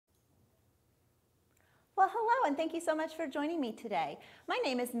Well, hello, and thank you so much for joining me today. My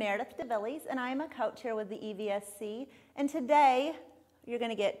name is Meredith DeVillez, and I am a coach here with the EVSC. And today, you're going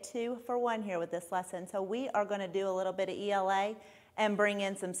to get 2 for 1 here with this lesson. So we are going to do a little bit of ELA and bring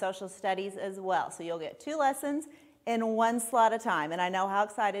in some social studies as well. So you'll get 2 lessons in 1 slot of time. And I know how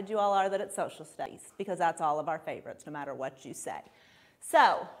excited you all are that it's social studies, because that's all of our favorites, no matter what you say.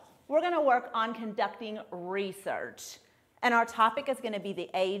 So we're going to work on conducting research. And our topic is going to be the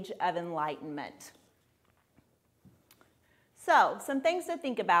Age of Enlightenment. So, some things to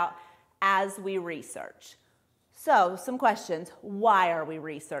think about as we research. So, some questions. Why are we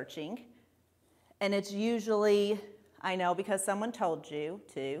researching? And it's usually, I know, because someone told you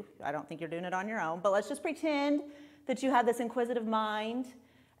to. I don't think you're doing it on your own. But let's just pretend that you have this inquisitive mind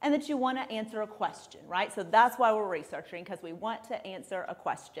and that you want to answer a question, right? So that's why we're researching, because we want to answer a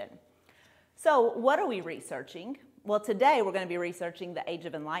question. So, what are we researching? Well, today we're going to be researching the Age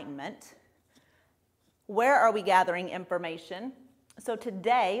of Enlightenment. Where are we gathering information? So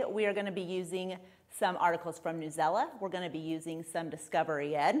today we are going to be using some articles from Newsella. We're going to be using some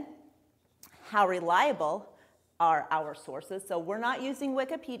Discovery Ed. How reliable are our sources? So we're not using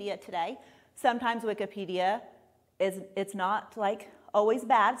Wikipedia today. Sometimes Wikipedia it's not like always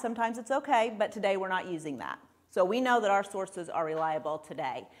bad. Sometimes it's okay, but today we're not using that. So we know that our sources are reliable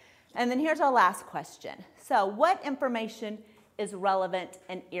today. And then here's our last question. So what information is relevant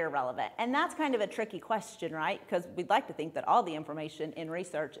and irrelevant? And that's kind of a tricky question, right? Because we'd like to think that all the information in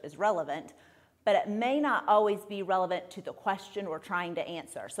research is relevant, but it may not always be relevant to the question we're trying to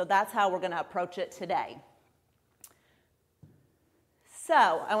answer. So that's how we're going to approach it today. So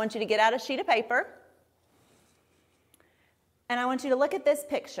I want you to get out a sheet of paper, and I want you to look at this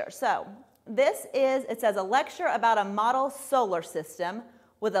picture. So this is, it says, a lecture about a model solar system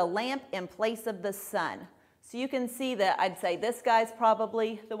with a lamp in place of the sun. So you can see that I'd say this guy's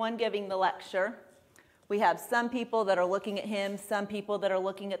probably the one giving the lecture. We have some people that are looking at him, some people that are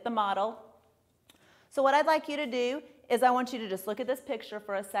looking at the model. So what I'd like you to do is I want you to just look at this picture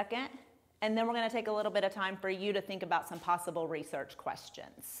for a second, and then we're going to take a little bit of time for you to think about some possible research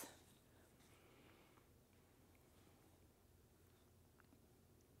questions.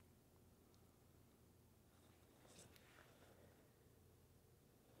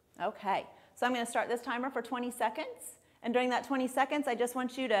 Okay. So I'm going to start this timer for 20 seconds, and during that 20 seconds, I just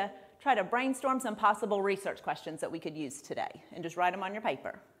want you to try to brainstorm some possible research questions that we could use today, and just write them on your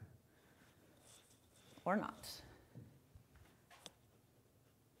paper, or not.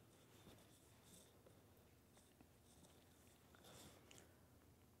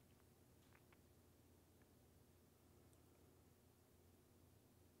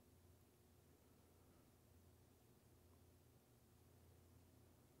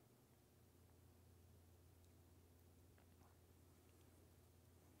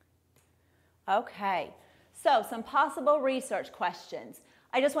 Okay, so some possible research questions.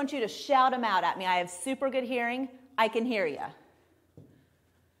 I just want you to shout them out at me. I have super good hearing. I can hear you.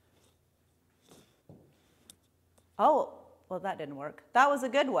 Oh, well, that didn't work. That was a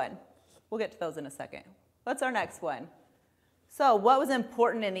good one. We'll get to those in a second. What's our next one? So what was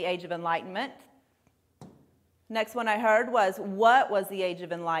important in the Age of Enlightenment? Next one I heard was, what was the Age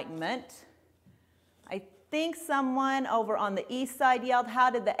of Enlightenment? I think someone over on the east side yelled, how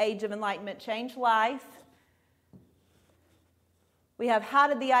did the Age of Enlightenment change life? We have, how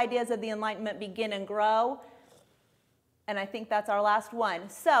did the ideas of the Enlightenment begin and grow? And I think that's our last one.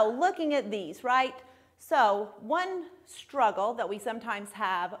 So looking at these, right? So one struggle that we sometimes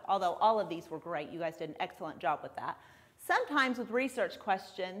have, although all of these were great, you guys did an excellent job with that. Sometimes with research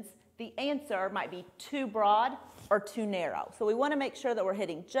questions, the answer might be too broad or too narrow. So we want to make sure that we're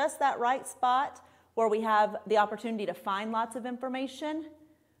hitting just that right spot where we have the opportunity to find lots of information,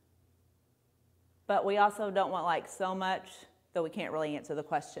 but we also don't want like so much that we can't really answer the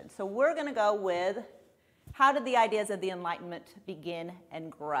question. So we're going to go with, how did the ideas of the Enlightenment begin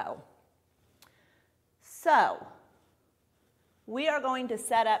and grow? So we are going to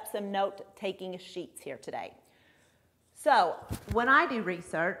set up some note-taking sheets here today. So when I do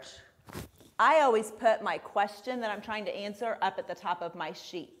research, I always put my question that I'm trying to answer up at the top of my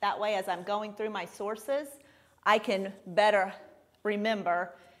sheet. That way, as I'm going through my sources, I can better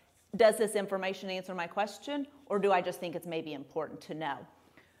remember, does this information answer my question, or do I just think it's maybe important to know?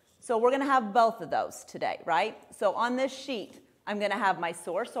 So we're going to have both of those today, right? So on this sheet, I'm going to have my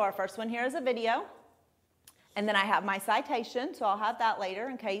source. So our first one here is a video. And then I have my citation, so I'll have that later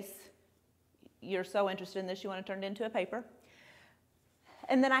in case you're so interested in this you want to turn it into a paper.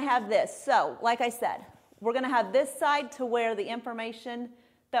 And then I have this. So, like I said, we're going to have this side to where the information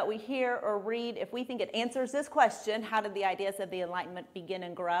that we hear or read, if we think it answers this question, how did the ideas of the Enlightenment begin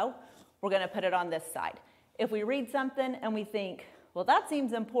and grow, we're going to put it on this side. If we read something and we think, well, that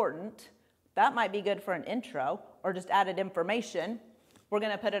seems important, that might be good for an intro or just added information, we're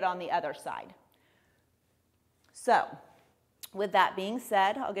going to put it on the other side. So, with that being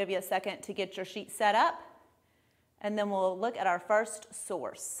said, I'll give you a second to get your sheet set up, and then we'll look at our first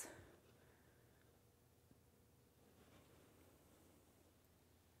source.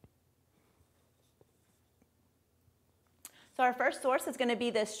 So our first source is going to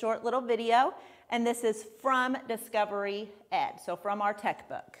be this short little video, and this is from Discovery Ed, so from our tech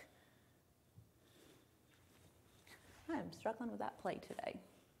book. I'm struggling with that play today.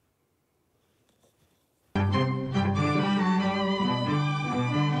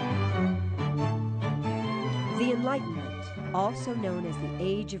 The Enlightenment, also known as the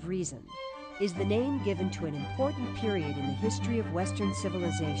Age of Reason, is the name given to an important period in the history of Western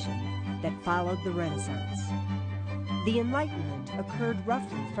civilization that followed the Renaissance. The Enlightenment occurred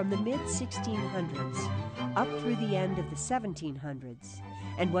roughly from the mid-1600s up through the end of the 1700s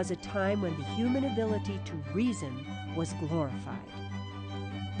and was a time when the human ability to reason was glorified.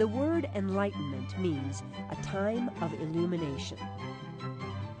 The word enlightenment means a time of illumination.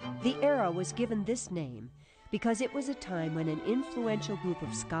 The era was given this name because it was a time when an influential group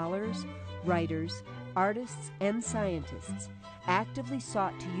of scholars, writers, artists, and scientists actively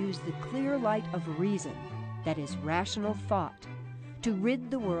sought to use the clear light of reason, that is, rational thought, to rid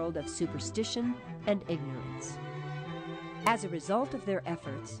the world of superstition and ignorance. As a result of their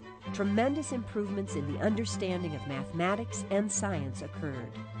efforts, tremendous improvements in the understanding of mathematics and science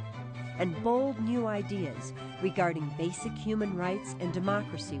occurred, and bold new ideas regarding basic human rights and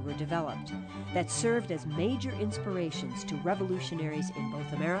democracy were developed that served as major inspirations to revolutionaries in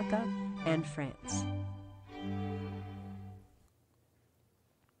both America and France.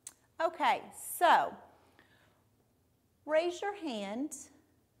 Okay, so raise your hand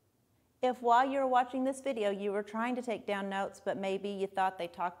if while you were watching this video you were trying to take down notes, but maybe you thought they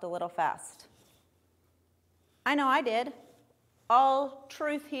talked a little fast. I know I did. All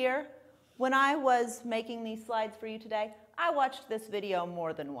truth here. When I was making these slides for you today, I watched this video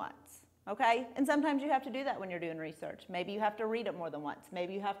more than once, okay? And sometimes you have to do that when you're doing research. Maybe you have to read it more than once.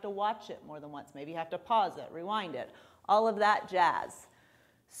 Maybe you have to watch it more than once. Maybe you have to pause it, rewind it, all of that jazz.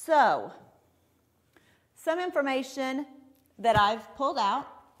 So, some information that I've pulled out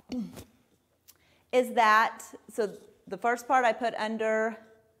is that, so the first part I put under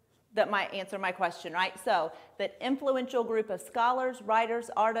that might answer my question, right? So, that influential group of scholars, writers,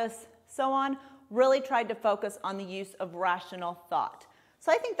 artists, so on, really tried to focus on the use of rational thought. So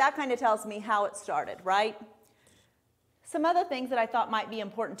I think that kind of tells me how it started, right? Some other things that I thought might be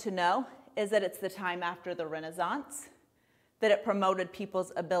important to know is that it's the time after the Renaissance, that it promoted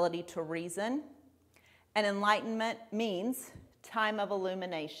people's ability to reason, and enlightenment means time of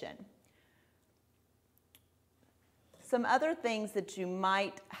illumination. Some other things that you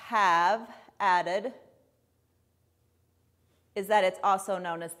might have added is that it's also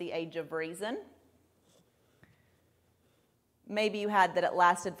known as the Age of Reason. Maybe you had that it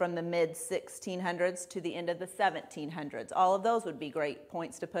lasted from the mid-1600s to the end of the 1700s. All of those would be great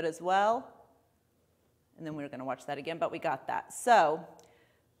points to put as well. And then we were going to watch that again, but we got that. So,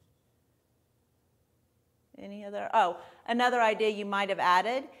 any other? Oh, another idea you might have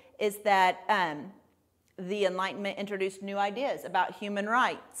added is that the Enlightenment introduced new ideas about human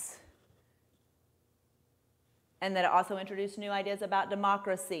rights, and that it also introduced new ideas about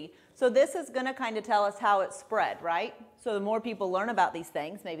democracy. So this is going to kind of tell us how it spread, right? So the more people learn about these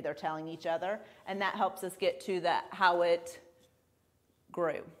things, maybe they're telling each other, and that helps us get to how it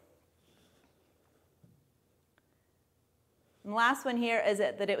grew. And the last one here is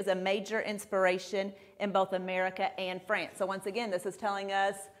that it was a major inspiration in both America and France. So once again, this is telling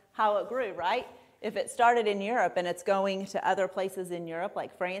us how it grew, right? If it started in Europe and it's going to other places in Europe,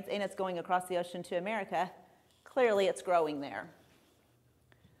 like France, and it's going across the ocean to America, clearly it's growing there.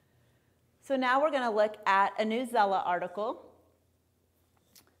 So now we're going to look at a Newsella article.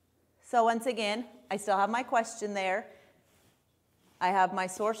 So once again, I still have my question there. I have my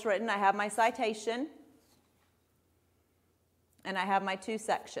source written, I have my citation, and I have my two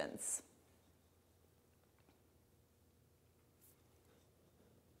sections.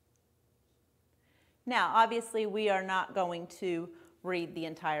 Now, obviously, we are not going to read the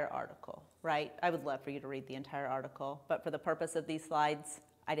entire article, right? I would love for you to read the entire article, but for the purpose of these slides,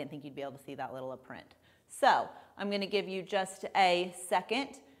 I didn't think you'd be able to see that little of print. So I'm going to give you just a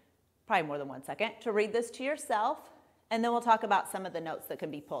second, probably more than 1 second, to read this to yourself, and then we'll talk about some of the notes that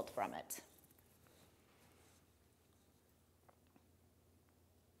can be pulled from it.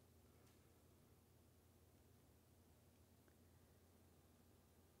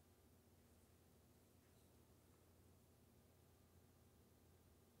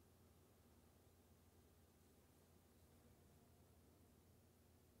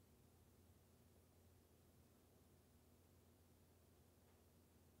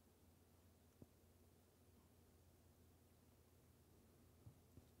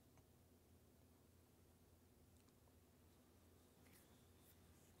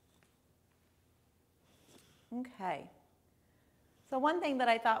 Okay. So one thing that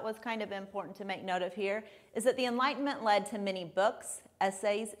I thought was kind of important to make note of here is that the Enlightenment led to many books,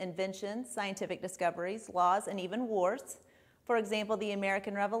 essays, inventions, scientific discoveries, laws, and even wars. For example, the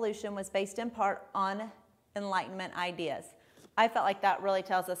American Revolution was based in part on Enlightenment ideas. I felt like that really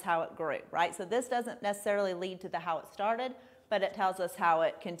tells us how it grew, right? So this doesn't necessarily lead to how it started, but it tells us how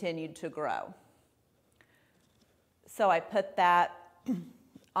it continued to grow. So I put that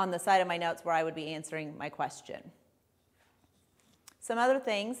on the side of my notes where I would be answering my question. Some other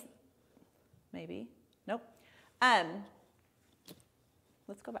things, maybe, nope.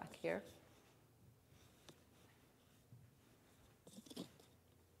 Let's go back here.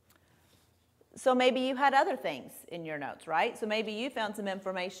 So maybe you had other things in your notes, right? So maybe you found some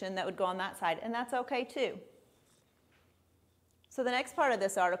information that would go on that side, and that's okay too. So the next part of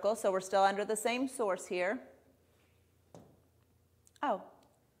this article, so we're still under the same source here. Oh,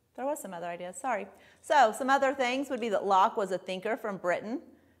 there was some other ideas, sorry. So some other things would be that Locke was a thinker from Britain.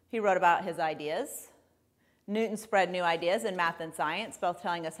 He wrote about his ideas. Newton spread new ideas in math and science, both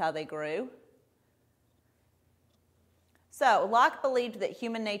telling us how they grew. So Locke believed that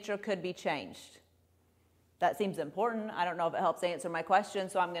human nature could be changed. That seems important. I don't know if it helps answer my question,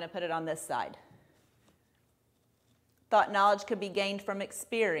 so I'm going to put it on this side. Thought knowledge could be gained from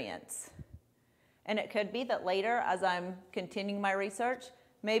experience. And it could be that later, as I'm continuing my research,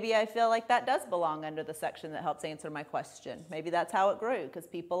 maybe I feel like that does belong under the section that helps answer my question. Maybe that's how it grew, because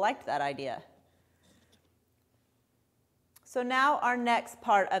people liked that idea. So now our next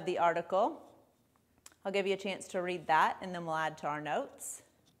part of the article, I'll give you a chance to read that, and then we'll add to our notes.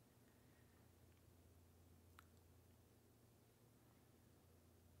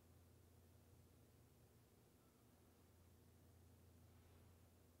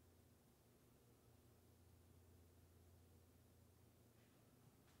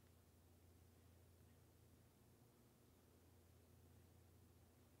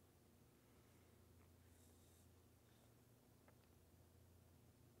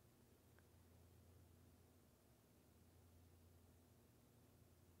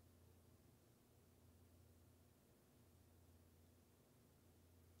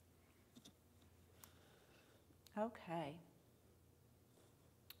 Okay.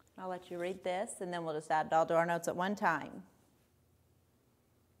 I'll let you read this, and then we'll just add it all to our notes at one time.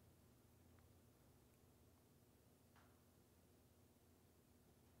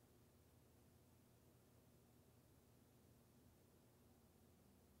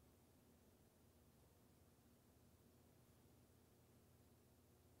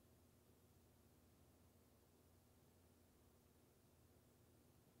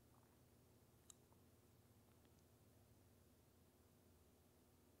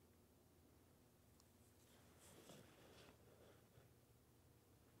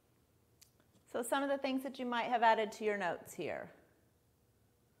 So some of the things that you might have added to your notes here.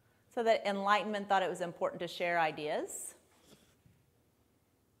 So that Enlightenment thought it was important to share ideas.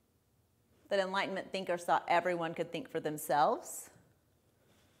 That Enlightenment thinkers thought everyone could think for themselves.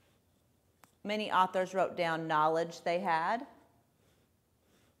 Many authors wrote down knowledge they had.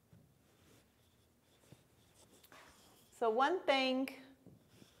 So one thing,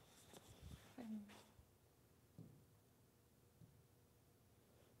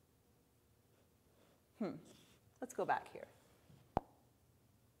 let's go back here.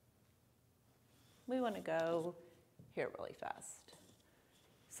 We want to go here really fast.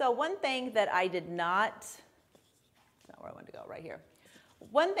 So one thing that I did not, that's not where I want to go, right here.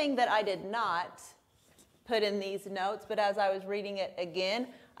 One thing that I did not put in these notes, but as I was reading it again,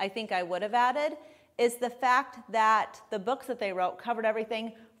 I think I would have added, is the fact that the books that they wrote covered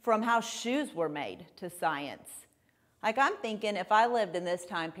everything from how shoes were made to science. Like I'm thinking if I lived in this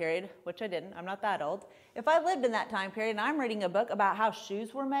time period, which I didn't, I'm not that old, if I lived in that time period and I'm reading a book about how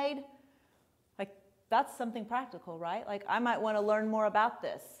shoes were made, like that's something practical, right? Like I might want to learn more about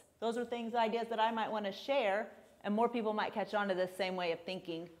this. Those are things, ideas that I might want to share, and more people might catch on to this same way of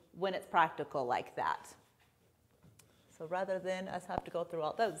thinking when it's practical like that. So rather than us have to go through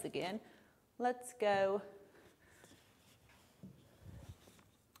all those again, let's go.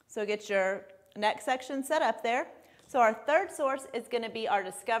 So get your next section set up there. So our third source is going to be our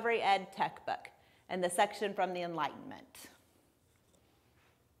Discovery Ed Tech book and the section from the Enlightenment.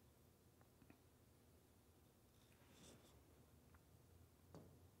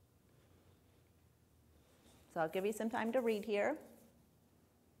 So I'll give you some time to read here.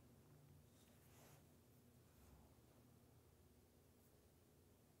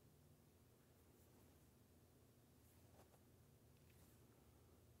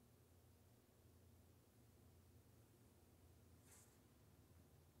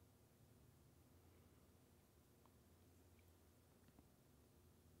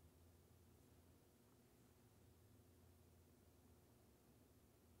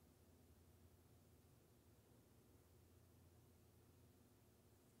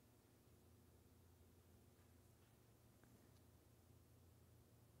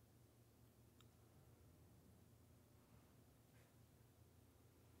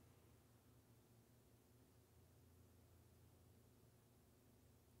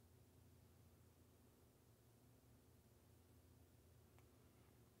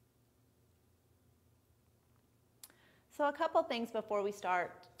 So a couple things before we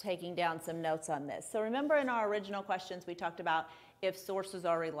start taking down some notes on this. So remember in our original questions we talked about if sources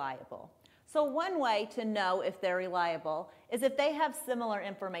are reliable. So one way to know if they're reliable is if they have similar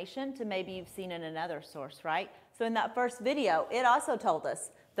information to maybe you've seen in another source, right? So in that first video, it also told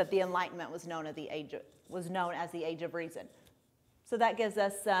us that the Enlightenment was known as the Age of Reason. So that gives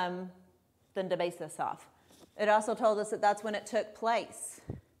us something to base this off. It also told us that that's when it took place.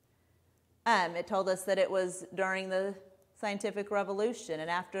 It told us that it was during the scientific revolution and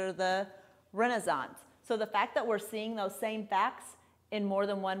after the Renaissance. So the fact that we're seeing those same facts in more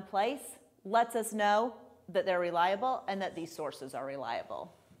than one place lets us know that they're reliable and that these sources are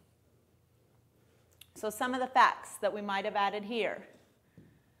reliable. So some of the facts that we might have added here,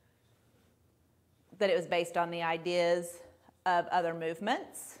 that it was based on the ideas of other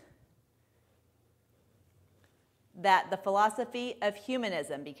movements, that the philosophy of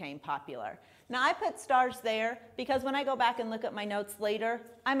humanism became popular. Now I put stars there because when I go back and look at my notes later,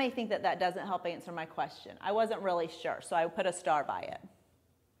 I may think that that doesn't help answer my question. I wasn't really sure, so I put a star by it.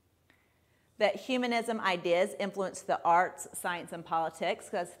 That humanism ideas influenced the arts, science, and politics,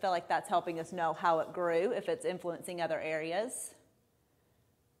 because I feel like that's helping us know how it grew, if it's influencing other areas.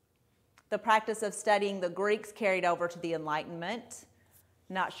 The practice of studying the Greeks carried over to the Enlightenment.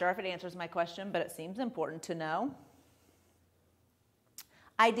 Not sure if it answers my question, but it seems important to know.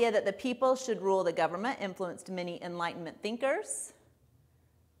 Idea that the people should rule the government influenced many Enlightenment thinkers.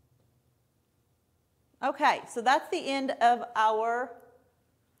 Okay, so that's the end of our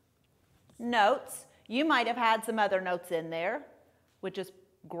notes. You might have had some other notes in there, which is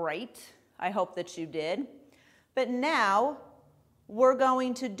great. I hope that you did. But now we're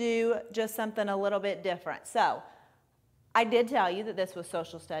going to do just something a little bit different. So I did tell you that this was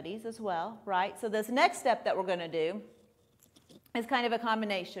social studies as well, right? So this next step that we're going to do is kind of a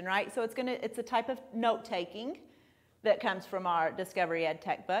combination, right? So it's a type of note-taking that comes from our Discovery Ed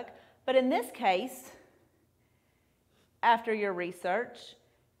textbook. But in this case, after your research,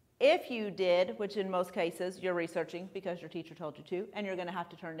 if you did, which in most cases you're researching because your teacher told you to, and you're going to have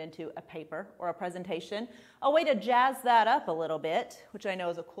to turn it into a paper or a presentation, a way to jazz that up a little bit, which I know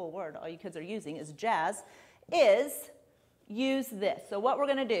is a cool word all you kids are using, is jazz, is use this. So what we're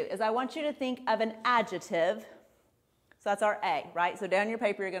going to do is I want you to think of an adjective. So that's our A, right? So down your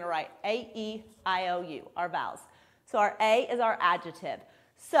paper you're going to write A-E-I-O-U, our vowels. So our A is our adjective.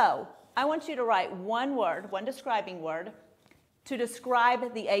 So I want you to write one word, one describing word, to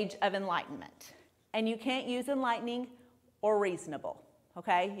describe the age of enlightenment. And you can't use enlightening or reasonable,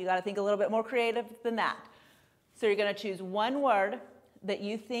 okay? You got to think a little bit more creative than that. So you're going to choose one word that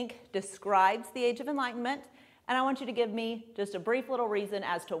you think describes the age of enlightenment, and I want you to give me just a brief little reason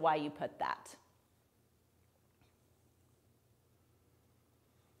as to why you put that.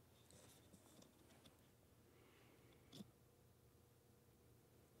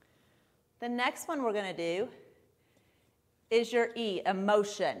 The next one we're going to do is your E,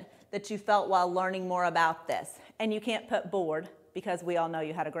 emotion, that you felt while learning more about this. And you can't put bored because we all know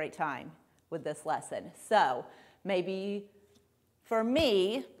you had a great time with this lesson. So maybe for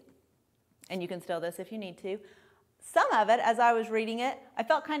me, and you can steal this if you need to, some of it, as I was reading it, I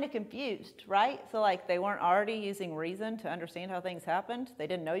felt kind of confused, right? So like they weren't already using reason to understand how things happened. They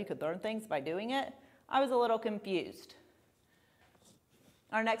didn't know you could learn things by doing it. I was a little confused.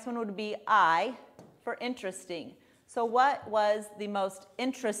 Our next one would be I for interesting. So what was the most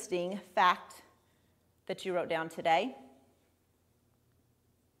interesting fact that you wrote down today?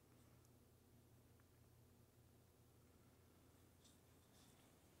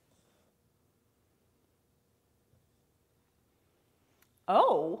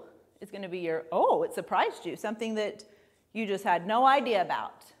 Oh, is going to be your, oh, it surprised you, something that you just had no idea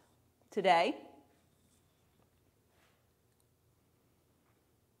about today.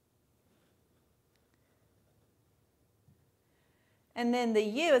 And then the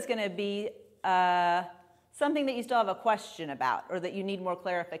U is going to be something that you still have a question about or that you need more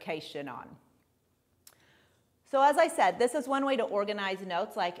clarification on. So as I said, this is one way to organize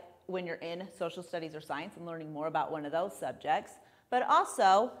notes, like when you're in social studies or science and learning more about one of those subjects. But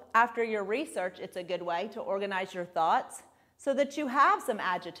also, after your research, it's a good way to organize your thoughts so that you have some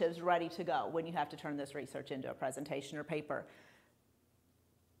adjectives ready to go when you have to turn this research into a presentation or paper.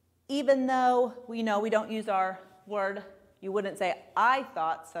 Even though we know we don't use our word, you wouldn't say, I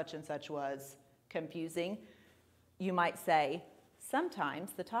thought such and such was confusing. You might say,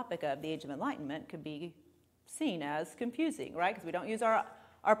 sometimes the topic of the Age of Enlightenment could be seen as confusing, right? Because we don't use our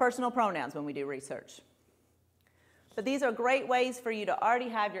personal pronouns when we do research. But these are great ways for you to already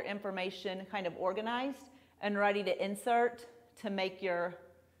have your information kind of organized and ready to insert to make your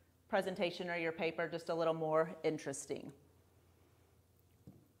presentation or your paper just a little more interesting.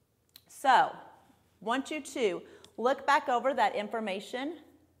 So, want you to look back over that information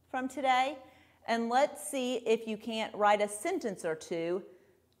from today, and let's see if you can't write a sentence or two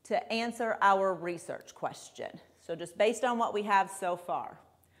to answer our research question. So just based on what we have so far.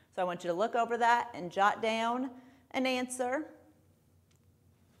 So I want you to look over that and jot down an answer.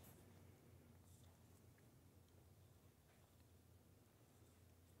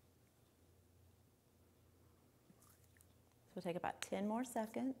 So we'll take about 10 more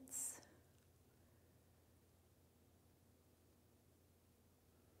seconds.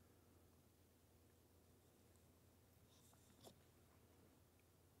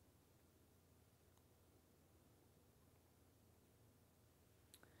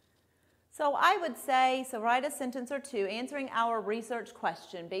 So I would say, so write a sentence or two answering our research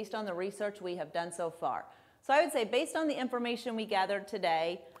question based on the research we have done so far. So I would say, based on the information we gathered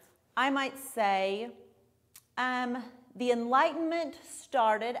today, I might say the Enlightenment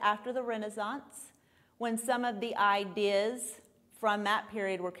started after the Renaissance, when some of the ideas from that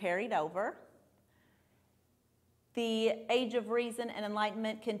period were carried over. The Age of Reason and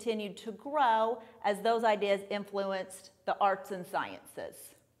Enlightenment continued to grow as those ideas influenced the arts and sciences.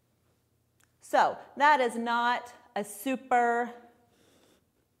 So that is not a super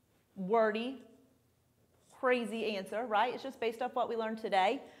wordy, crazy answer, right? It's just based off what we learned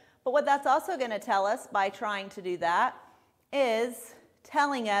today. But what that's also going to tell us by trying to do that is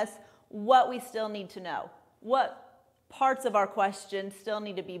telling us what we still need to know, what parts of our question still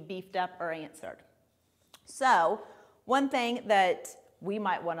need to be beefed up or answered. So one thing that we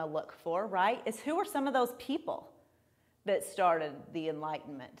might want to look for, right, is who are some of those people that started the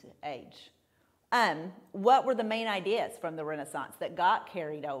Enlightenment age? What were the main ideas from the Renaissance that got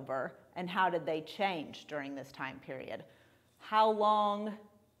carried over, and how did they change during this time period? How long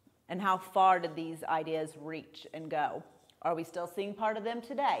and how far did these ideas reach and go? Are we still seeing part of them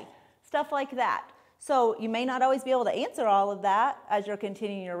today? Stuff like that. So you may not always be able to answer all of that as you're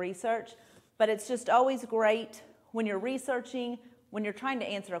continuing your research, but it's just always great when you're researching, when you're trying to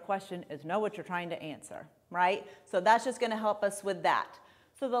answer a question, is know what you're trying to answer, right? So that's just going to help us with that.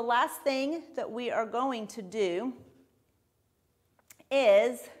 So the last thing that we are going to do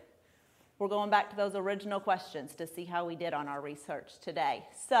is we're going back to those original questions to see how we did on our research today.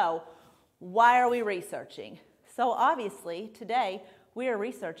 So why are we researching? So obviously today we are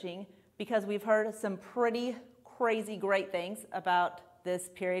researching because we've heard some pretty crazy great things about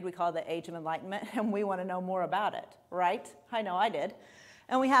this period we call the Age of Enlightenment, and we want to know more about it, right? I know I did.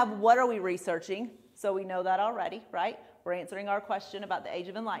 And we have what are we researching? So we know that already, right? We're answering our question about the Age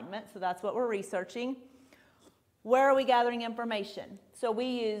of Enlightenment, so that's what we're researching. Where are we gathering information? So we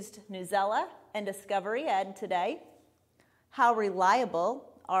used Newsela and Discovery Ed today. How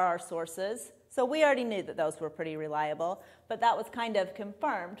reliable are our sources? So we already knew that those were pretty reliable, but that was kind of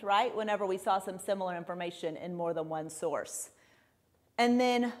confirmed, right, whenever we saw some similar information in more than one source. And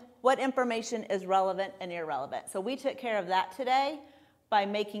then what information is relevant and irrelevant? So we took care of that today by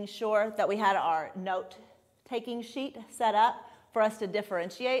making sure that we had our note-taking sheet set up for us to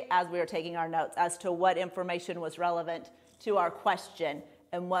differentiate as we were taking our notes as to what information was relevant to our question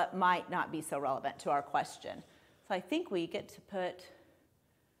and what might not be so relevant to our question. So I think we get to put,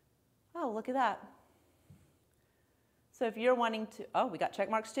 oh, look at that. So if you're wanting to, oh, we got check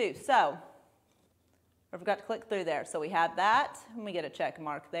marks too. So I forgot to click through there. So we have that, and we get a check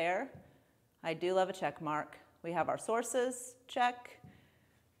mark there. I do love a check mark. We have our sources, check.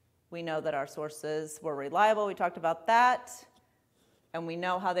 We know that our sources were reliable. We talked about that. And we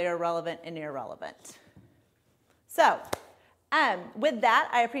know how they are relevant and irrelevant. So with that,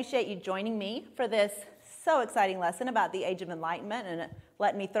 I appreciate you joining me for this so exciting lesson about the Age of Enlightenment, and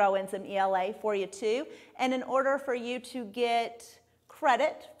let me throw in some ELA for you too. And in order for you to get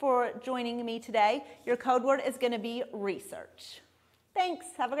credit for joining me today, your code word is going to be research. Thanks.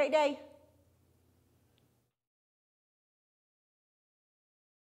 Have a great day.